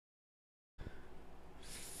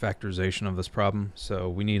factorization of this problem. So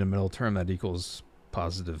we need a middle term that equals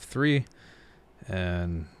positive 3,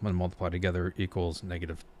 and when multiplied together equals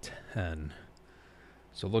negative 10.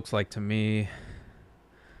 So it looks like to me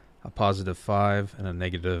a positive 5 and a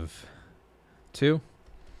negative 2,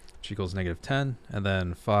 which equals negative 10, and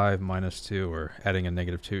then 5 minus 2, or adding a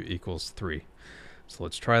negative 2, equals 3. So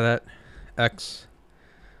let's try that. X,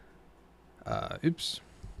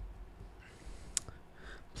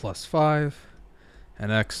 plus 5,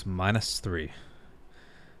 and x minus 3.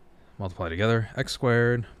 Multiply together, x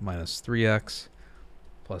squared minus 3x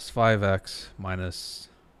plus 5x minus,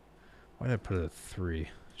 why did I put it at 3?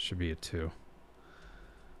 Should be a 2.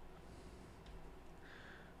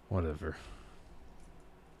 Whatever.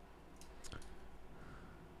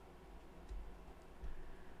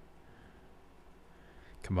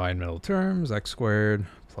 Combine middle terms, x squared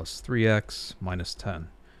plus 3x minus 10.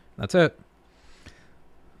 That's it.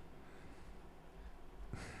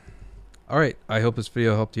 Alright, I hope this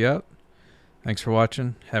video helped you out. Thanks for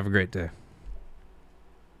watching. Have a great day.